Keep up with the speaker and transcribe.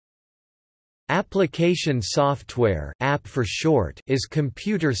Application software (app for short) is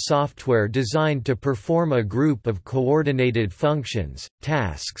computer software designed to perform a group of coordinated functions,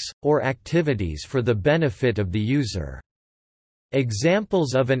 tasks, or activities for the benefit of the user.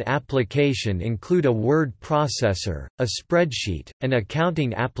 Examples of an application include a word processor, a spreadsheet, an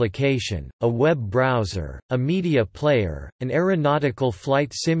accounting application, a web browser, a media player, an aeronautical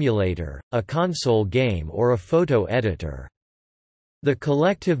flight simulator, a console game, or a photo editor. The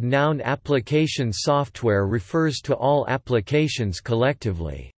collective noun application software refers to all applications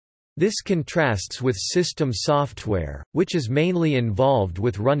collectively. This contrasts with system software, which is mainly involved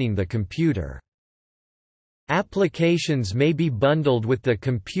with running the computer. Applications may be bundled with the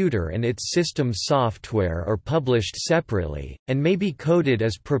computer and its system software or published separately, and may be coded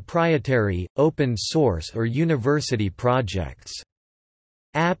as proprietary, open source or university projects.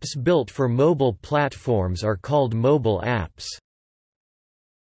 Apps built for mobile platforms are called mobile apps.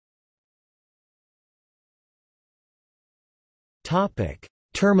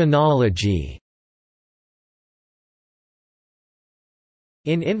 Terminology.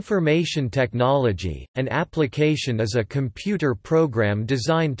 In information technology, an application is a computer program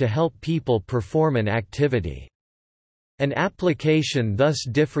designed to help people perform an activity. An application thus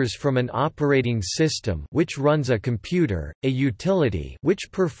differs from an operating system which runs a computer, a utility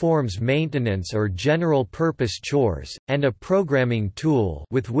which performs maintenance or general-purpose chores, and a programming tool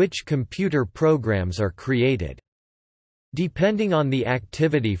with which computer programs are created. Depending on the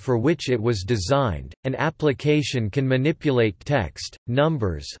activity for which it was designed, an application can manipulate text,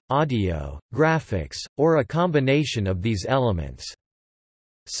 numbers, audio, graphics, or a combination of these elements.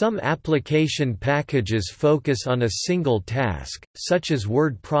 Some application packages focus on a single task, such as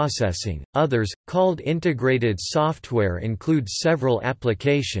word processing. Others, called integrated software, include several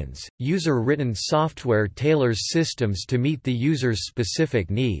applications. User-written software tailors systems to meet the user's specific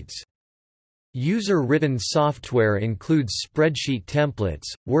needs. User-written software includes spreadsheet templates,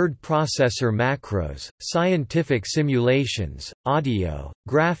 word processor macros, scientific simulations, audio,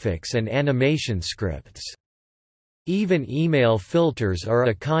 graphics and animation scripts. Even email filters are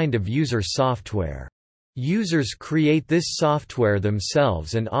a kind of user software. Users create this software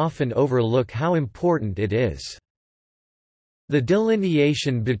themselves and often overlook how important it is. The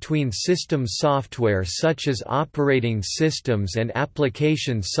delineation between system software such as operating systems and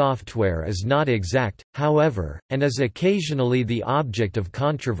application software is not exact, however, and is occasionally the object of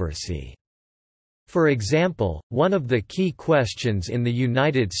controversy. For example, one of the key questions in the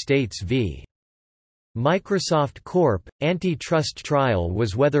United States v. Microsoft Corp. Antitrust trial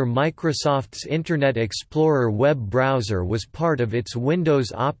was whether Microsoft's Internet Explorer web browser was part of its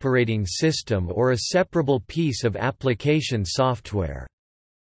Windows operating system or a separable piece of application software.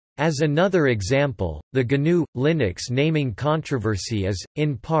 As another example, the GNU Linux naming controversy is,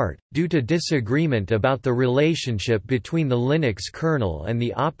 in part, due to disagreement about the relationship between the Linux kernel and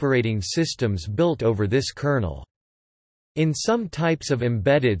the operating systems built over this kernel. In some types of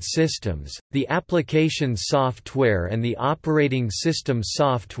embedded systems, the application software and the operating system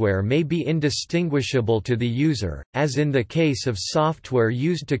software may be indistinguishable to the user, as in the case of software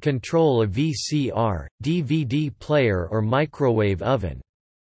used to control a VCR, DVD player or microwave oven.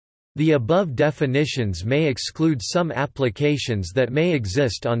 The above definitions may exclude some applications that may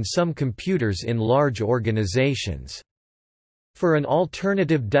exist on some computers in large organizations. For an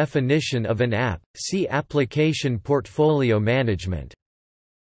alternative definition of an app, see Application Portfolio Management.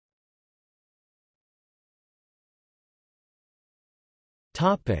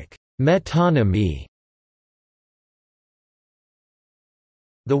 Metonymy.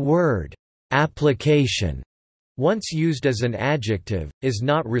 The word application, once used as an adjective, is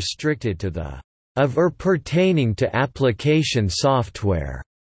not restricted to the of or pertaining to application software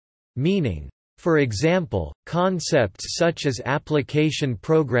meaning. For example, concepts such as Application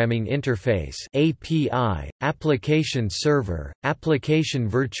Programming Interface (API), Application Server, Application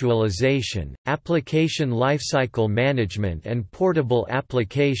Virtualization, Application Lifecycle Management and Portable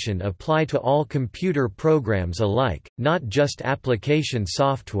Application apply to all computer programs alike, not just application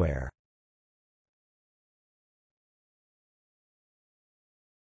software.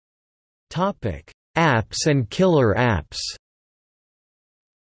 Apps and killer apps.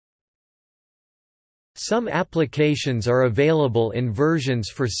 Some applications are available in versions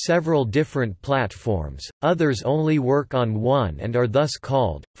for several different platforms, others only work on one and are thus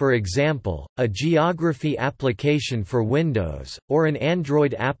called, for example, a geography application for Windows, or an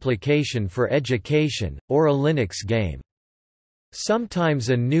Android application for education, or a Linux game. Sometimes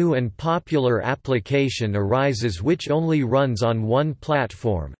a new and popular application arises which only runs on one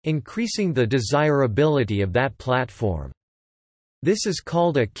platform, increasing the desirability of that platform. This is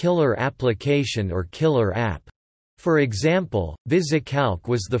called a killer application or killer app. For example, VisiCalc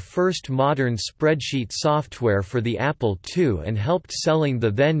was the first modern spreadsheet software for the Apple II and helped selling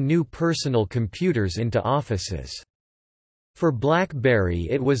the then new personal computers into offices. For BlackBerry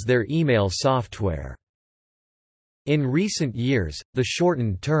it was their email software. In recent years, the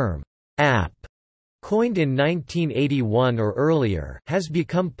shortened term, app, coined in 1981 or earlier, has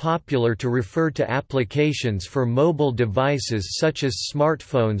become popular to refer to applications for mobile devices such as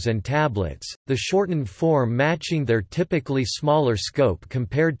smartphones and tablets, the shortened form matching their typically smaller scope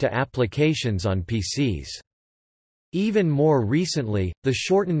compared to applications on PCs. Even more recently, the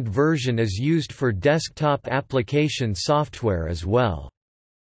shortened version is used for desktop application software as well.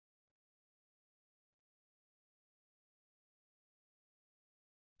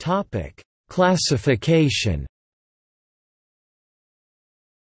 Classification.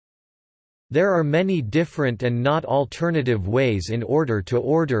 There are many different and not alternative ways in order to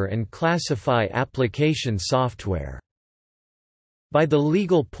order and classify application software. By the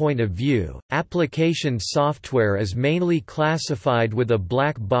legal point of view, application software is mainly classified with a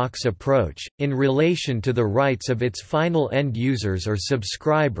black box approach, in relation to the rights of its final end users or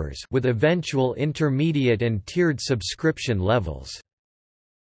subscribers, with eventual intermediate and tiered subscription levels.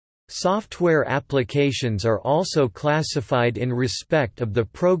 Software applications are also classified in respect of the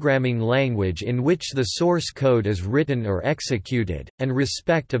programming language in which the source code is written or executed, and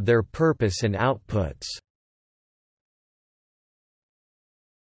respect of their purpose and outputs.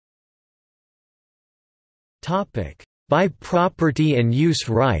 By property and use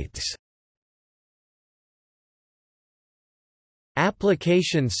rights.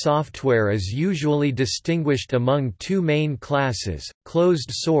 Application software is usually distinguished among two main classes, closed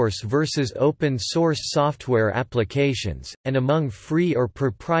source versus open source software applications, and among free or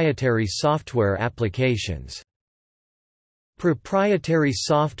proprietary software applications. Proprietary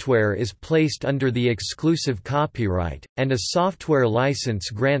software is placed under the exclusive copyright, and a software license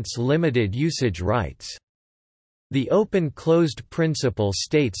grants limited usage rights. The open-closed principle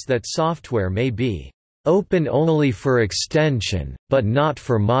states that software may be open only for extension, but not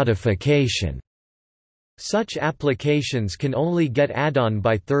for modification. Such applications can only get add-on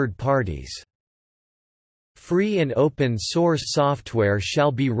by third parties. Free and open source software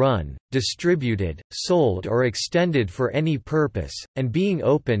shall be run, distributed, sold or extended for any purpose, and being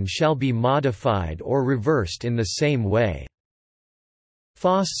open shall be modified or reversed in the same way.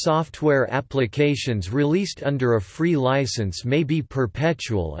 FOSS software applications released under a free license may be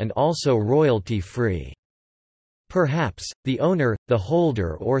perpetual and also royalty-free. Perhaps, the owner, the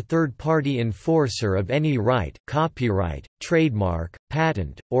holder or third-party enforcer of any right, copyright, trademark,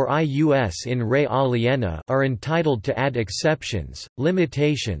 patent, or ius in re aliena are entitled to add exceptions,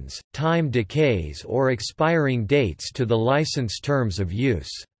 limitations, time decays or expiring dates to the license terms of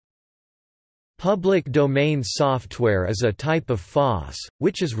use. Public domain software is a type of FOSS,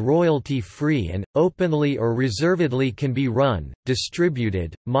 which is royalty-free and, openly or reservedly can be run,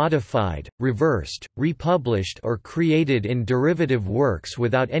 distributed, modified, reversed, republished or created in derivative works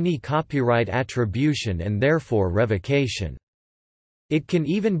without any copyright attribution and therefore revocation. It can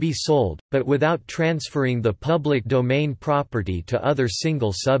even be sold, but without transferring the public domain property to other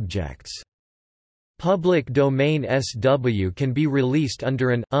single subjects. Public domain SW can be released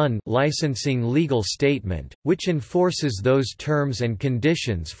under an licensing legal statement, which enforces those terms and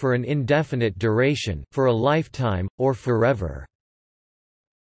conditions for an indefinite duration, for a lifetime, or forever.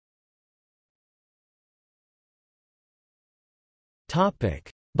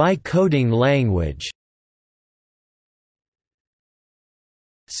 By coding language.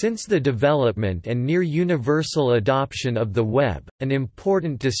 Since the development and near-universal adoption of the web, an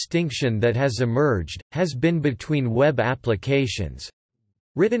important distinction that has emerged, has been between web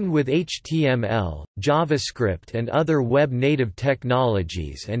applications—written with HTML, JavaScript and other web-native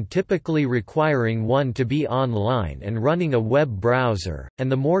technologies and typically requiring one to be online and running a web browser, and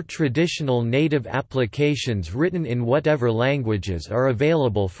the more traditional native applications written in whatever languages are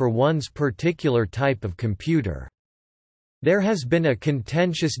available for one's particular type of computer. There has been a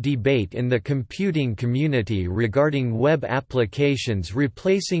contentious debate in the computing community regarding web applications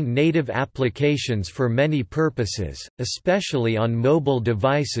replacing native applications for many purposes, especially on mobile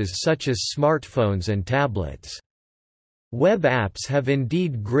devices such as smartphones and tablets. Web apps have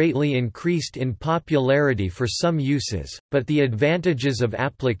indeed greatly increased in popularity for some uses, but the advantages of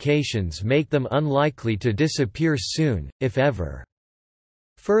applications make them unlikely to disappear soon, if ever.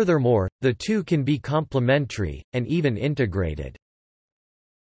 Furthermore, the two can be complementary, and even integrated.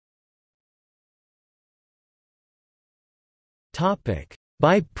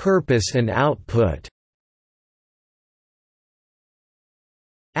 By purpose and output.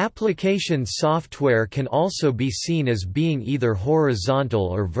 Application software can also be seen as being either horizontal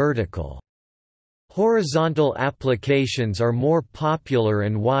or vertical. Horizontal applications are more popular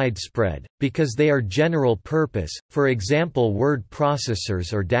and widespread, because they are general purpose, for example word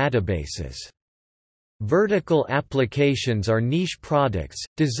processors or databases. Vertical applications are niche products,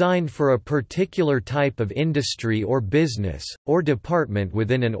 designed for a particular type of industry or business, or department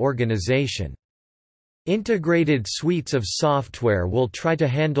within an organization. Integrated suites of software will try to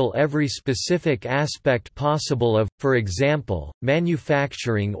handle every specific aspect possible of, for example,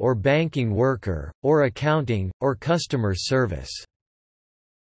 manufacturing or banking worker, or accounting, or customer service.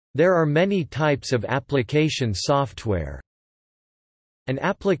 There are many types of application software. An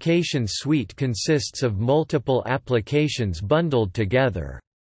application suite consists of multiple applications bundled together.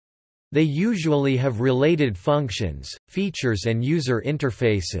 They usually have related functions, features and user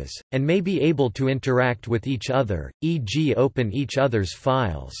interfaces, and may be able to interact with each other, e.g. open each other's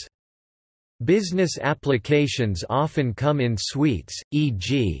files. Business applications often come in suites,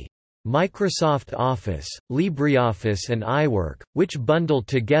 e.g. Microsoft Office, LibreOffice and iWork, which bundle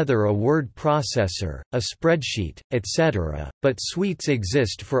together a word processor, a spreadsheet, etc., but suites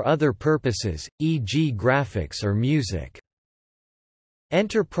exist for other purposes, e.g. graphics or music.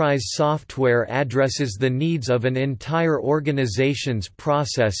 Enterprise software addresses the needs of an entire organization's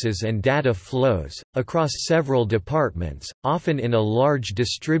processes and data flows, across several departments, often in a large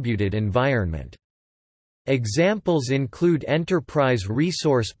distributed environment. Examples include enterprise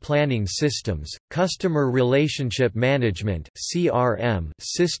resource planning systems, customer relationship management (CRM)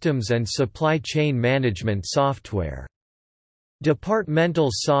 systems and supply chain management software. Departmental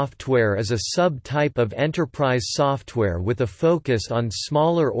software is a sub-type of enterprise software with a focus on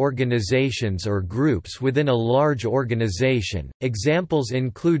smaller organizations or groups within a large organization. Examples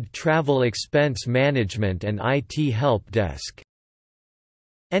include travel expense management and IT help desk.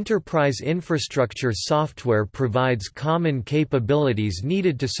 Enterprise infrastructure software provides common capabilities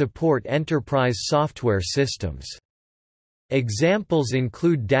needed to support enterprise software systems. Examples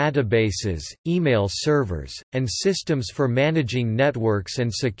include databases, email servers, and systems for managing networks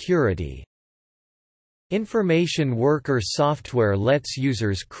and security. Information worker software lets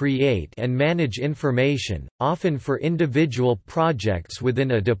users create and manage information, often for individual projects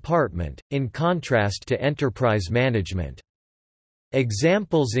within a department, in contrast to enterprise management.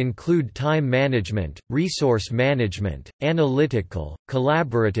 Examples include time management, resource management, analytical,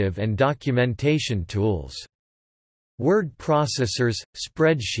 collaborative and documentation tools. Word processors,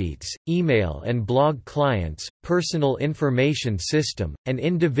 spreadsheets, email and blog clients, personal information system, and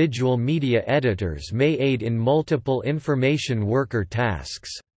individual media editors may aid in multiple information worker tasks.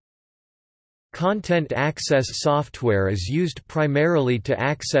 Content access software is used primarily to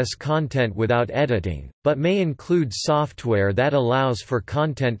access content without editing, but may include software that allows for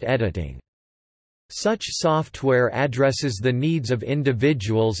content editing. Such software addresses the needs of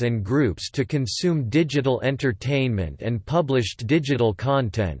individuals and groups to consume digital entertainment and published digital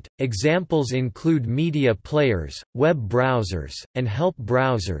content. Examples include media players, web browsers, and help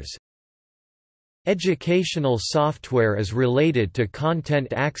browsers. Educational software is related to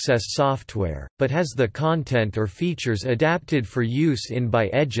content access software, but has the content or features adapted for use in by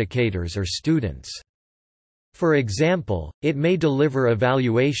educators or students. For example, it may deliver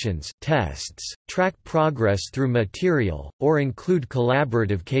evaluations, tests, track progress through material, or include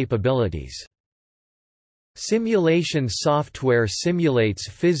collaborative capabilities. Simulation software simulates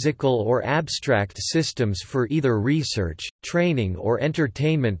physical or abstract systems for either research, training or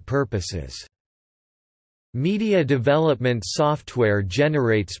entertainment purposes. Media development software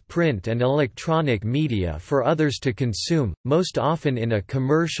generates print and electronic media for others to consume, most often in a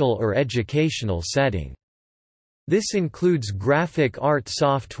commercial or educational setting. This includes graphic art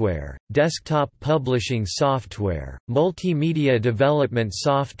software, desktop publishing software, multimedia development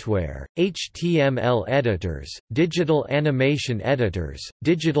software, HTML editors, digital animation editors,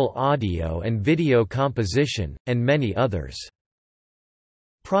 digital audio and video composition, and many others.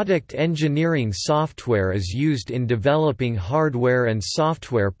 Product engineering software is used in developing hardware and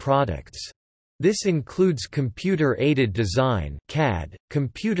software products. This includes computer-aided design (CAD),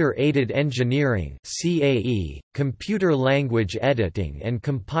 computer-aided engineering (CAE), computer language editing and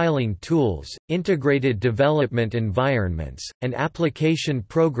compiling tools, integrated development environments, and application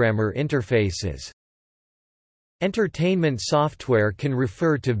programmer interfaces. Entertainment software can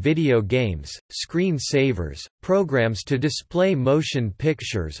refer to video games, screen savers, programs to display motion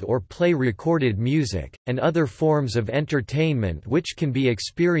pictures or play recorded music, and other forms of entertainment which can be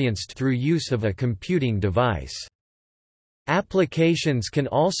experienced through use of a computing device. Applications can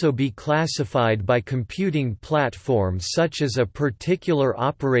also be classified by computing platform such as a particular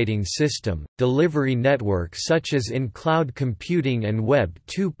operating system, delivery network such as in cloud computing and Web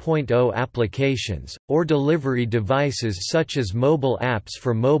 2.0 applications, or delivery devices such as mobile apps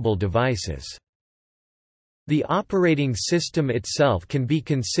for mobile devices. The operating system itself can be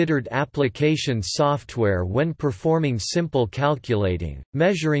considered application software when performing simple calculating,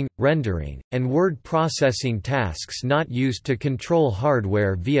 measuring, rendering, and word processing tasks not used to control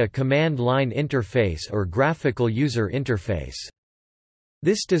hardware via command line interface or graphical user interface.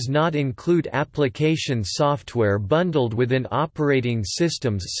 This does not include application software bundled within operating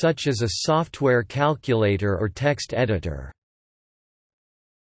systems such as a software calculator or text editor.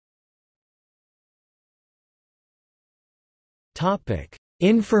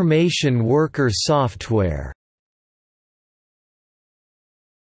 Information worker software.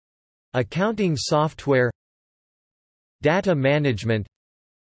 Accounting software, data management,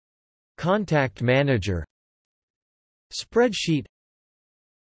 contact manager, spreadsheet,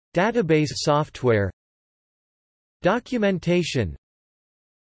 database software, documentation,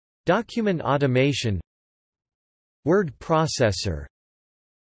 document automation, word processor,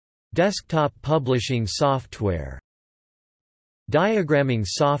 desktop publishing software, diagramming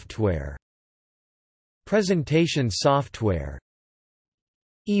software, presentation software,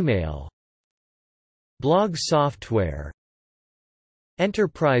 email, blog software,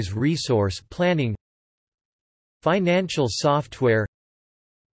 enterprise resource planning, financial software,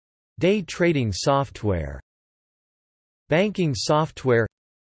 day trading software, banking software,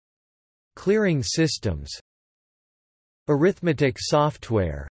 clearing systems, arithmetic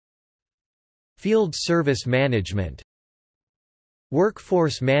software, field service management,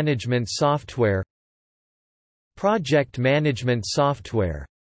 workforce management software, project management software,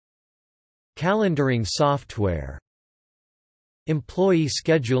 calendaring software, employee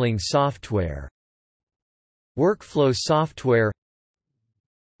scheduling software, workflow software,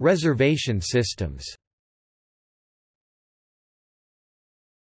 reservation systems.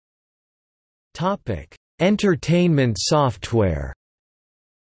 Entertainment software.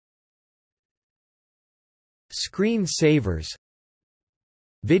 Screen savers,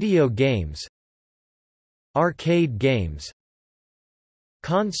 video games, arcade games,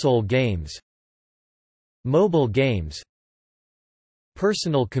 console games, mobile games,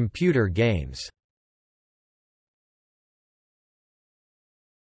 personal computer games.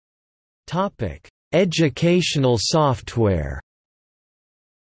 Educational software.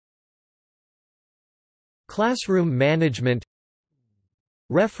 Classroom management,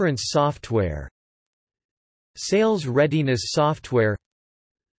 reference software, sales readiness software,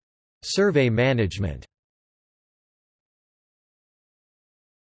 survey management.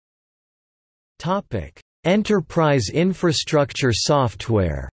 Enterprise infrastructure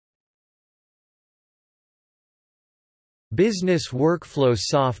software. Business workflow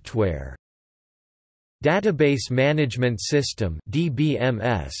software, database management system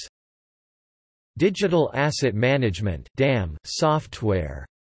 (DBMS), digital asset management (DAM) software,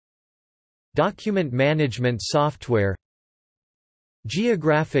 document management software,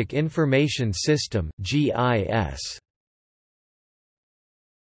 geographic information system (GIS).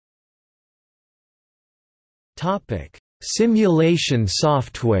 Simulation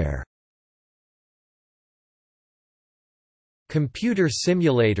software. Computer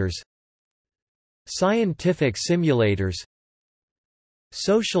simulators, scientific simulators,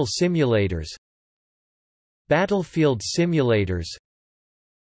 social simulators, battlefield simulators,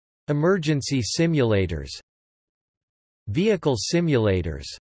 emergency simulators, vehicle simulators,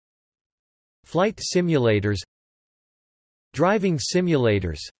 flight simulators, driving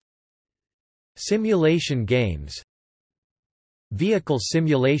simulators, simulation games, vehicle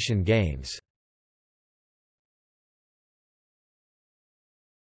simulation games.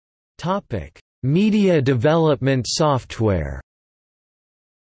 Media development software.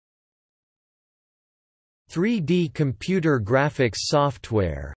 3D computer graphics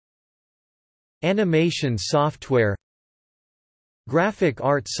software, animation software, graphic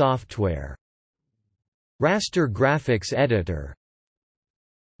art software, raster graphics editor,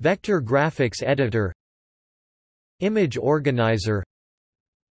 vector graphics editor, image organizer,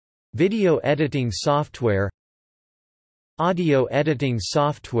 video editing software, audio editing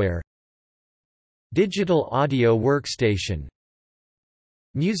software, digital audio workstation,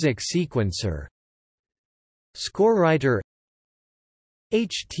 music sequencer, scorewriter,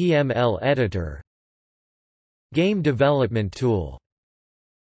 HTML editor, game development tool.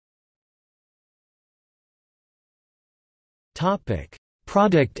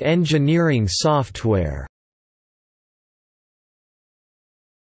 Product engineering software.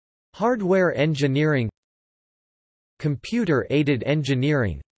 Hardware engineering, computer-aided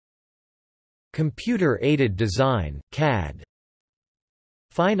engineering, computer-aided design (CAD),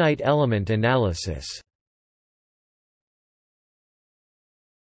 finite element analysis.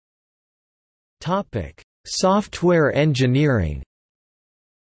 Topic: Software engineering.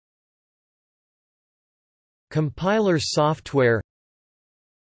 Compiler software,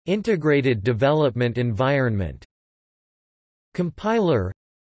 integrated development environment, compiler,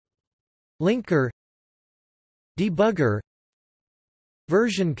 linker, debugger,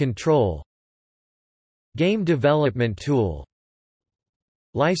 version control, game development tool,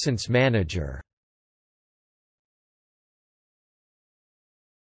 license manager.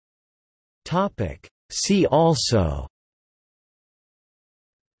 Topic: See also: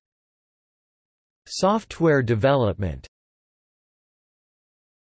 Software development.